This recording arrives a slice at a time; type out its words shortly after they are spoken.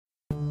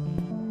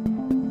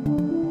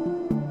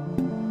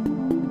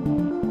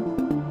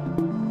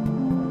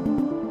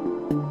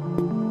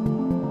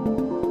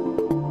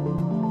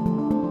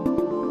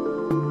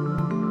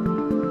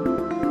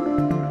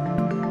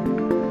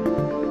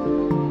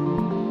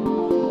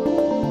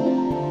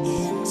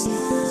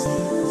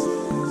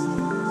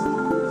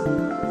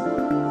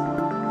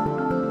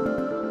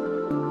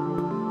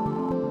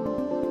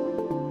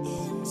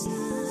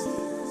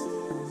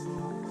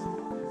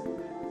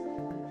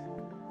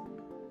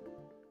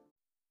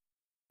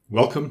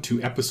Welcome to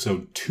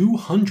episode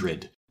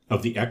 200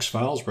 of the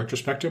X-Files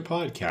Retrospective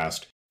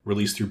Podcast,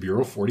 released through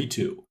Bureau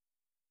 42.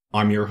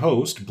 I'm your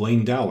host,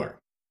 Blaine Dowler.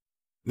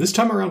 This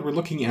time around, we're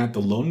looking at The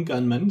Lone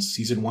Gunmen,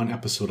 Season 1,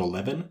 Episode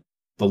 11,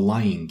 The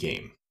Lying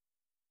Game.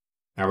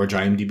 Average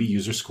IMDb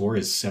user score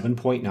is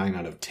 7.9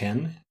 out of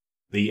 10.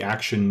 The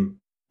action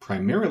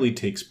primarily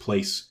takes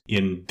place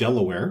in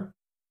Delaware,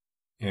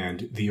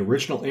 and the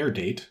original air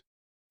date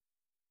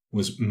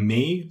was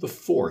May the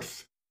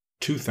 4th,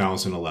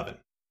 2011.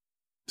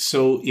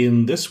 So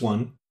in this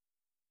one,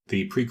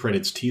 the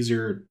pre-credits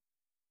teaser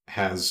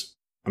has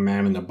a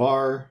man in a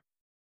bar.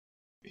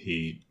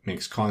 He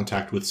makes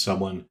contact with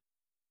someone.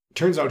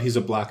 Turns out he's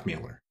a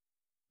blackmailer.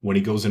 When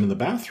he goes into the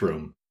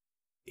bathroom,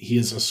 he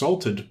is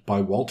assaulted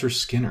by Walter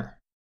Skinner.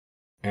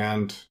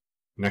 And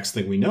next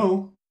thing we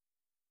know,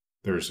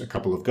 there's a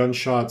couple of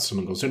gunshots.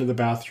 Someone goes into the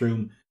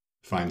bathroom,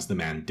 finds the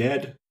man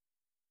dead,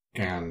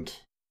 and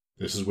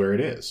this is where it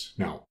is.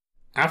 Now,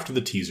 after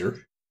the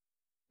teaser,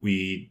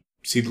 we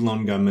see the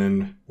lone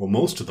gunmen. Well,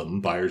 most of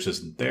them. Byers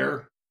isn't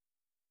there.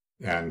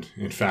 And,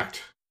 in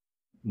fact,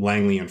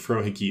 Langley and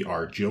Frohike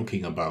are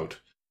joking about,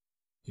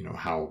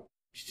 how,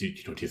 do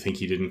you think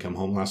he didn't come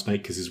home last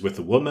night because he's with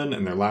a woman?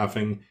 And they're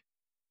laughing.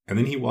 And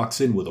then he walks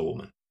in with a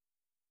woman.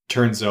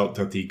 Turns out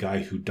that the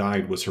guy who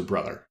died was her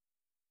brother.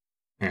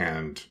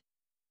 And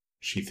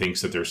she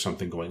thinks that there's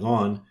something going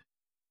on.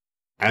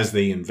 As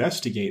they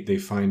investigate, they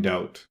find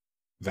out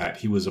that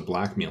he was a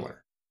blackmailer.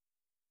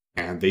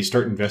 And they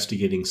start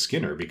investigating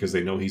Skinner because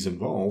they know he's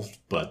involved,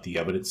 but the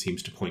evidence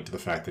seems to point to the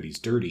fact that he's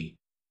dirty.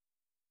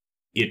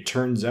 It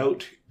turns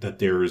out that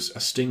there's a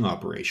sting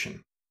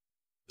operation.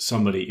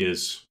 Somebody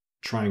is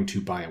trying to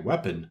buy a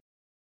weapon,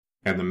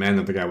 and the man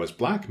that the guy was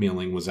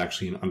blackmailing was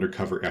actually an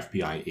undercover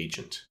FBI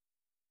agent.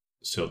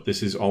 So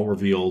this is all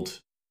revealed.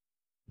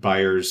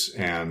 Byers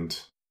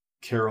and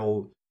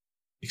Carol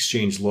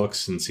exchange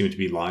looks and seem to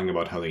be lying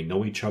about how they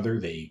know each other.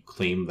 They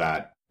claim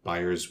that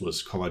Byers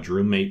was college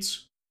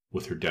roommates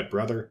with her dead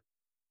brother.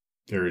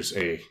 There's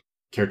a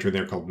character in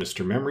there called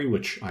Mr. Memory,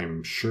 which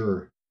I'm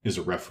sure is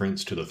a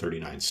reference to the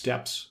 39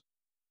 Steps,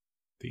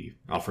 the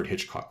Alfred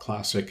Hitchcock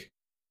classic.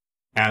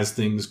 As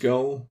things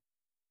go,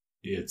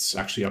 it's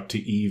actually up to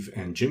Eve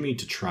and Jimmy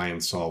to try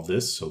and solve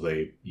this, so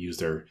they use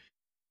their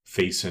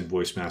face and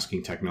voice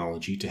masking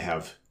technology to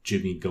have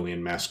Jimmy go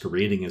in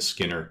masquerading as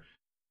Skinner.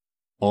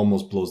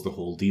 Almost blows the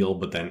whole deal,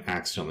 but then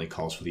accidentally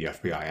calls for the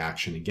FBI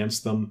action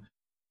against them.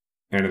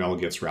 And it all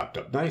gets wrapped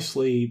up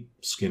nicely.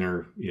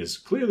 Skinner is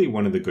clearly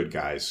one of the good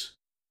guys.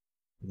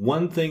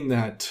 One thing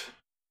that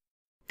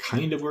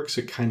kind of works,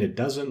 it kind of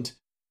doesn't.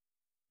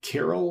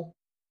 Carol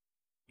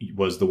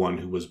was the one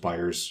who was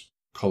Byers'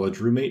 college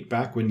roommate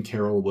back when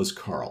Carol was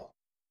Carl.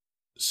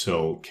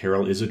 So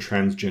Carol is a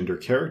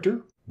transgender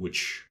character,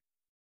 which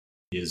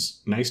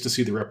is nice to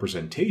see the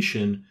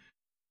representation.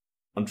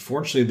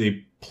 Unfortunately,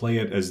 they play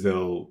it as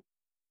though,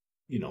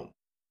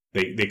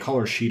 they call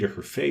her she to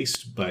her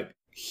face, but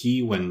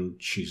he, when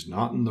she's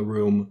not in the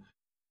room,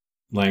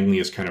 Langley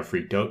is kind of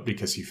freaked out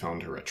because he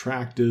found her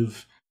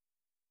attractive.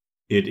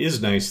 It is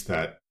nice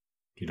that,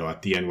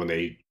 at the end when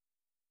they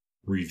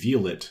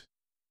reveal it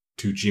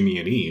to Jimmy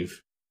and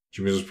Eve,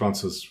 Jimmy's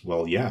response is,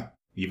 well, yeah,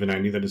 even I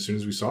knew that as soon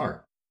as we saw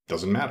her.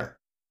 Doesn't matter.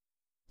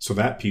 So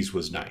that piece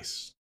was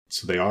nice.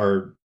 So they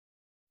are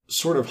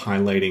sort of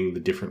highlighting the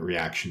different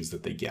reactions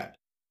that they get.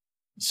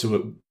 So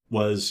it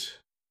was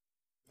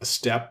a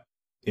step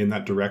in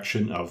that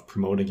direction of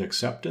promoting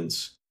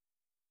acceptance.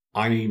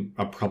 I'm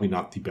probably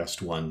not the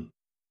best one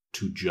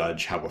to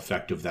judge how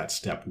effective that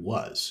step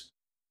was,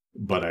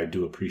 but I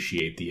do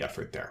appreciate the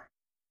effort there.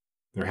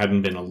 There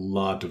hadn't been a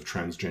lot of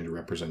transgender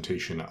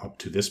representation up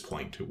to this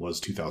point. It was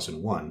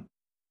 2001.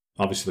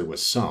 Obviously, there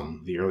was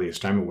some. The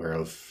earliest I'm aware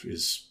of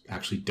is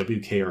actually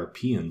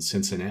WKRP in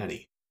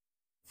Cincinnati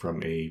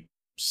from a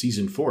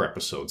Season 4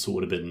 episode, so it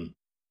would have been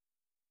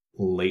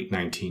late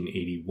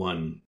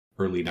 1981,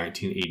 early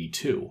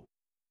 1982.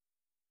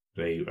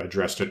 They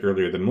addressed it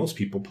earlier than most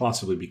people,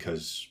 possibly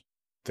because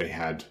they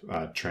had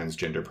a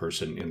transgender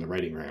person in the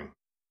writing room.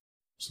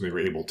 So they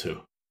were able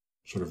to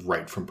sort of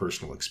write from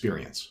personal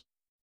experience.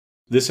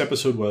 This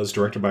episode was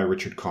directed by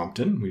Richard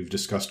Compton. We've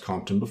discussed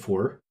Compton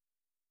before.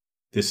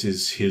 This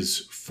is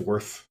his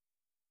fourth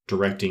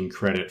directing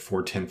credit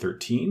for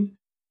 1013.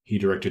 He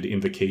directed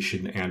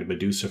Invocation and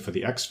Medusa for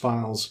the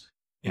X-Files,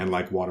 and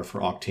Like Water for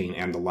Octane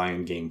and The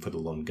Lying Game for The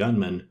Lone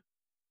Gunmen.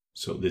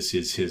 So this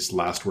is his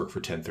last work for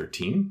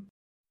 1013.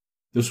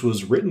 This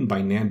was written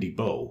by Nandi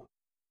Bowe.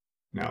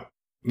 Now,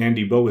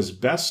 Nandi Bowe is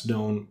best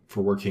known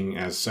for working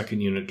as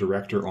second unit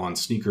director on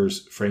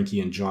Sneakers,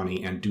 Frankie and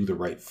Johnny, and Do the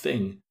Right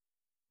Thing,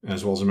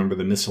 as well as a member of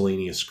the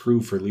miscellaneous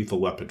crew for Lethal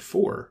Weapon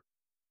 4.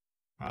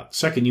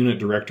 Second unit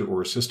director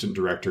or assistant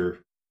director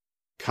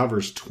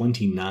covers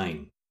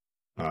 29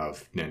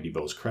 of Nandi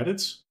Bowe's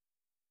credits,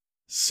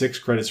 6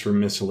 credits for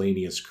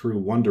miscellaneous crew,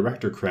 1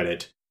 director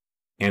credit,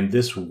 and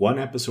this one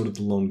episode of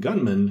The Lone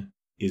Gunmen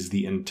is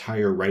the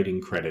entire writing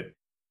credit,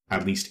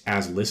 at least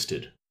as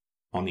listed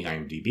on the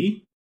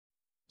IMDb.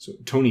 So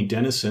Tony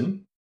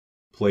Dennison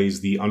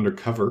plays the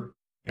undercover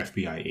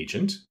FBI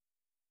agent.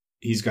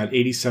 He's got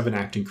 87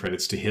 acting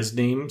credits to his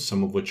name,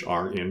 some of which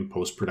are in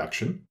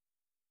post-production.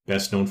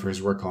 Best known for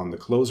his work on The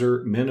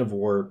Closer, Men of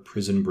War,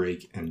 Prison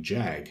Break, and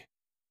JAG.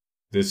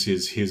 This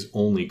is his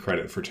only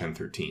credit for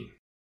 1013.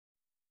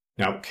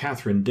 Now,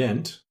 Catherine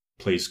Dent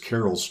plays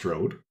Carol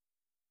Strode.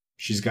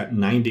 She's got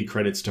 90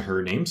 credits to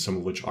her name, some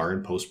of which are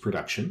in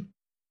post-production.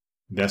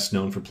 Best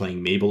known for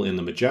playing Mabel in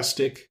The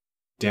Majestic,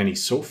 Danny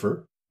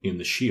Sofer in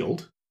The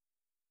Shield,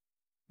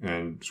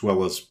 and as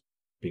well as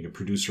being a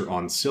producer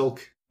on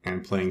Silk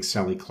and playing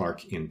Sally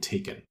Clark in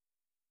Taken.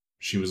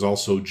 She was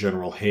also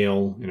General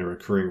Hale in a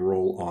recurring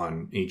role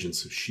on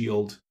Agents of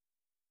S.H.I.E.L.D.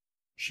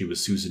 She was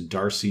Susan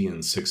Darcy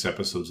in 6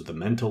 episodes of The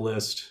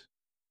Mentalist,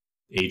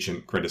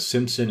 Agent Greta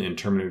Simpson in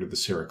Terminator the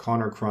Sarah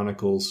Connor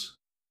Chronicles.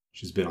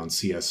 She's been on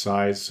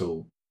CSI,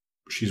 so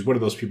she's one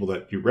of those people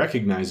that you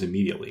recognize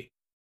immediately.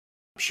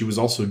 She was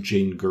also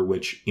Jane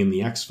Gerwich in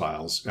the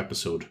X-Files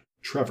episode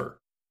Trevor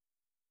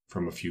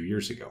from a few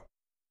years ago.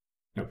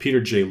 Now, Peter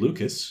J.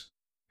 Lucas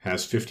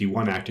has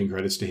 51 acting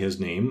credits to his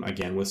name,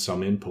 again with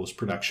some in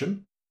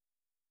post-production.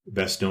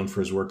 Best known for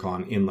his work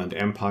on Inland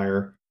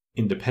Empire,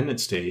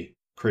 Independence Day,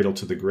 Cradle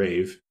to the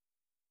Grave,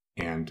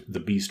 and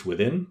The Beast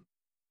Within.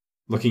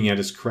 Looking at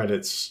his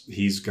credits,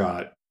 he's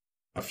got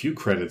a few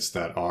credits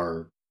that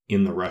are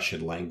in the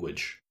Russian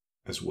language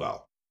as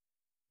well.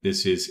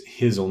 This is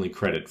his only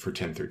credit for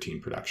 1013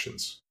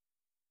 Productions.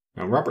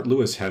 Now, Robert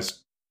Lewis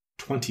has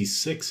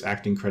 26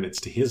 acting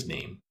credits to his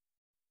name,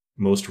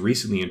 most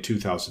recently in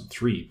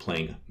 2003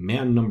 playing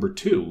Man Number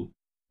 2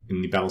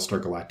 in the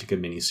Battlestar Galactica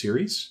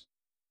miniseries.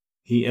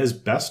 He is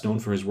best known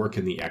for his work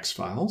in The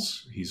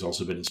X-Files. He's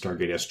also been in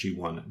Stargate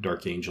SG-1,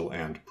 Dark Angel,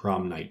 and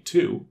Prom Night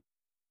 2.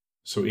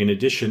 So in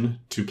addition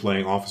to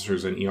playing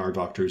officers and ER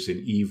doctors in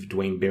Eve,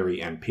 Dwayne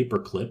Barry, and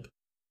Paperclip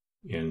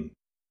in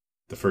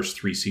the first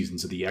 3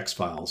 seasons of The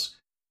X-Files,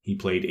 he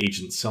played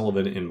Agent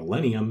Sullivan in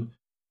Millennium,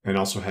 and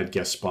also had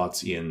guest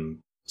spots in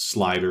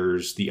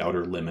Sliders, The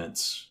Outer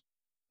Limits,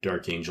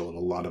 Dark Angel, and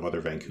a lot of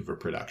other Vancouver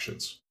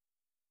productions.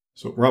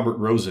 So Robert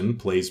Rosen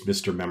plays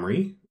Mr.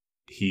 Memory.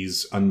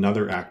 He's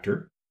another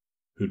actor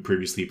who'd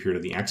previously appeared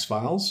in The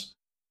X-Files.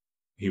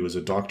 He was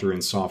a doctor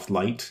in Soft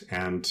Light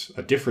and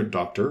a different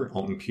doctor,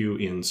 Alton Pugh,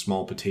 in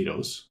Small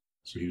Potatoes.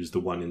 So he was the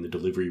one in the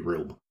delivery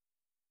room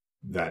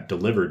that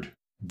delivered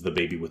the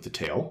baby with the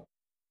tail.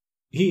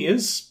 He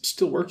is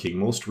still working.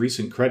 Most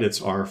recent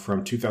credits are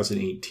from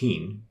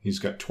 2018. He's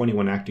got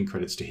 21 acting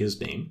credits to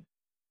his name.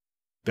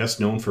 Best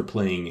known for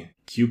playing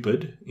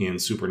Cupid in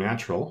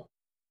Supernatural,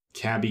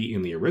 Cabby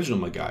in the original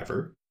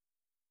MacGyver,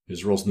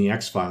 his roles in The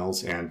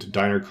X-Files, and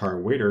Diner Car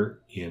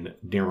Waiter in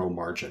Narrow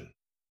Margin.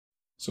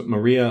 So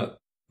Maria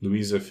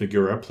Luisa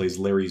Figueroa plays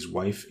Larry's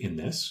wife in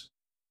this.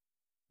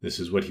 This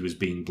is what he was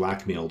being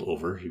blackmailed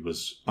over. He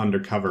was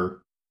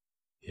undercover.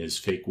 His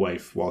fake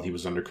wife, while he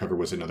was undercover,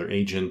 was another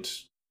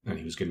agent, and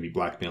he was going to be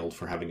blackmailed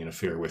for having an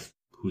affair with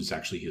who's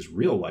actually his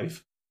real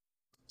wife.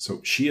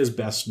 So she is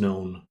best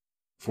known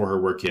for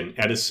her work in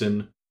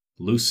Edison,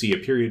 Lucy, a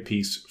period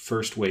piece,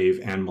 First Wave,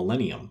 and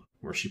Millennium,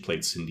 where she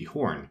played Cindy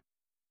Horn.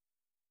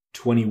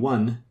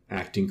 21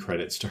 acting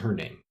credits to her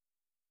name.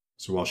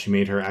 So while she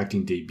made her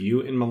acting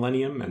debut in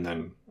Millennium and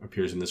then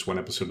appears in this one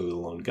episode of The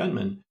Lone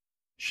Gunmen,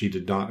 she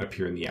did not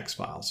appear in The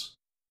X-Files.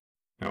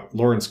 Now,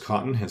 Lawrence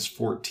Cotton has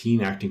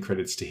 14 acting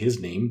credits to his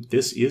name.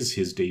 This is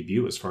his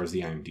debut as far as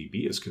the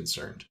IMDb is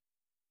concerned.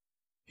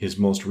 His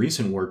most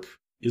recent work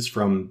is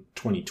from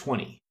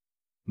 2020.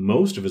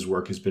 Most of his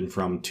work has been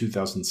from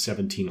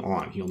 2017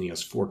 on. He only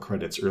has 4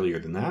 credits earlier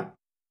than that.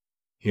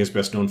 He is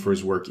best known for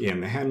his work in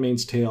The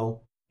Handmaid's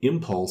Tale,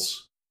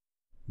 Impulse,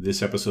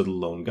 this episode of The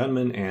Lone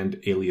Gunmen, and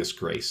Alias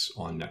Grace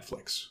on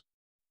Netflix.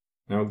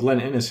 Now,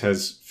 Glenn Ennis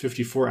has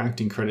 54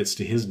 acting credits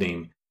to his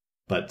name,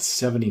 but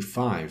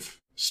 75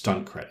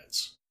 stunt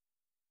credits.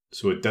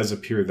 So it does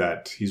appear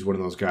that he's one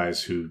of those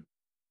guys who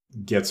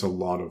gets a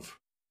lot of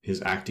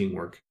his acting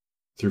work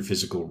through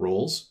physical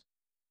roles.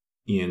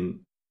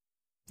 In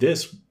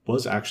this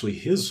was actually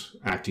his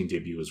acting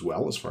debut as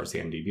well, as far as the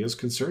IMDb is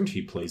concerned.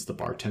 He plays the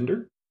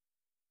bartender.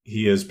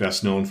 He is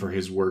best known for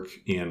his work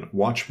in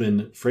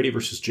Watchmen, Freddy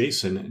vs.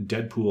 Jason,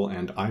 Deadpool,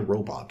 and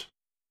iRobot.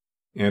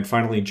 And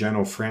finally,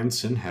 Jano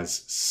Franson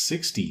has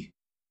 60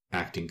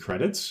 acting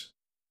credits.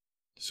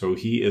 So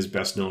he is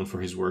best known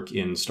for his work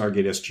in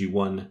Stargate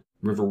SG-1,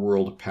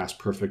 Riverworld, Past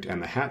Perfect,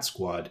 and The Hat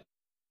Squad.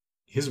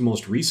 His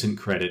most recent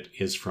credit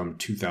is from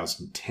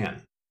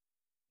 2010.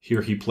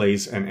 Here he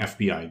plays an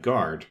FBI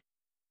guard,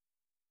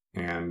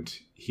 and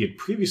he had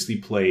previously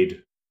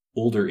played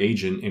older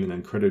agent in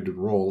an uncredited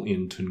role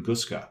in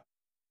Tunguska,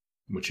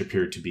 which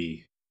appeared to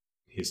be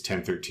his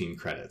 1013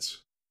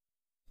 credits.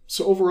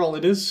 So overall,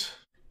 it is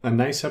a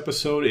nice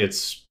episode.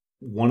 It's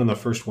one of the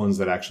first ones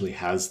that actually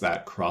has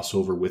that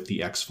crossover with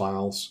the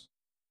X-Files.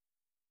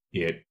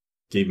 It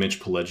gave Mitch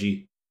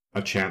Pileggi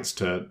a chance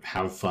to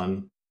have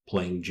fun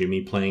playing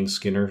Jimmy, playing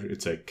Skinner.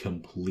 It's a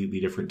completely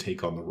different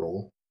take on the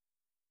role.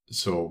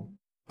 So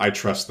I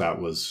trust that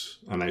was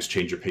a nice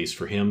change of pace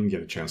for him,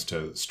 get a chance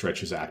to stretch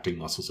his acting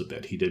muscles a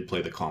bit. He did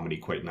play the comedy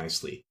quite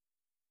nicely.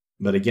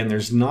 But again,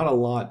 there's not a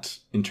lot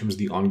in terms of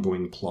the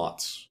ongoing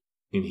plots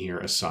in here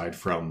aside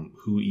from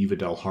who Eva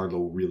Del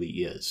Harlow really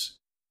is.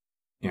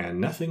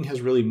 And nothing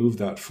has really moved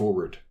that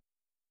forward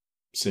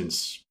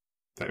since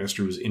that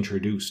mystery was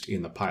introduced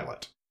in the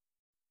pilot.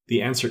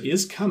 The answer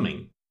is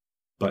coming,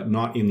 but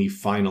not in the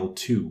final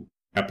 2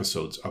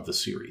 episodes of the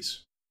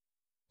series.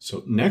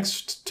 So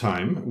next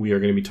time, we are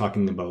going to be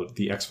talking about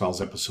the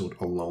X-Files episode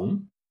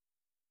Alone.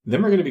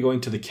 Then we're going to be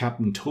going to the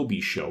Captain Toby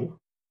Show,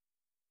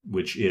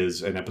 which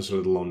is an episode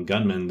of The Lone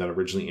Gunmen that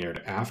originally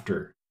aired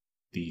after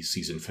the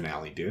season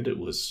finale did. It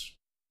was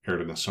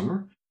aired in the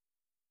summer.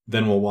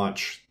 Then we'll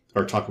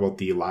talk about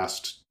the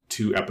last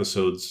 2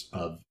 episodes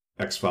of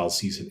X-Files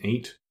Season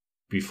 8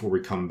 before we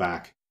come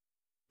back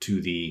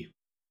to the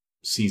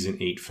Season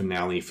 8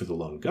 finale for The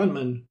Lone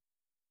Gunmen,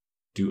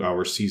 do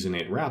our Season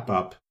 8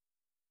 wrap-up,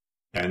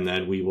 and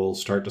then we will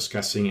start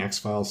discussing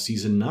X-Files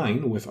Season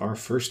 9 with our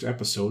first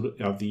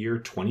episode of the year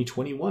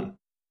 2021.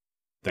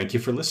 Thank you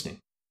for listening.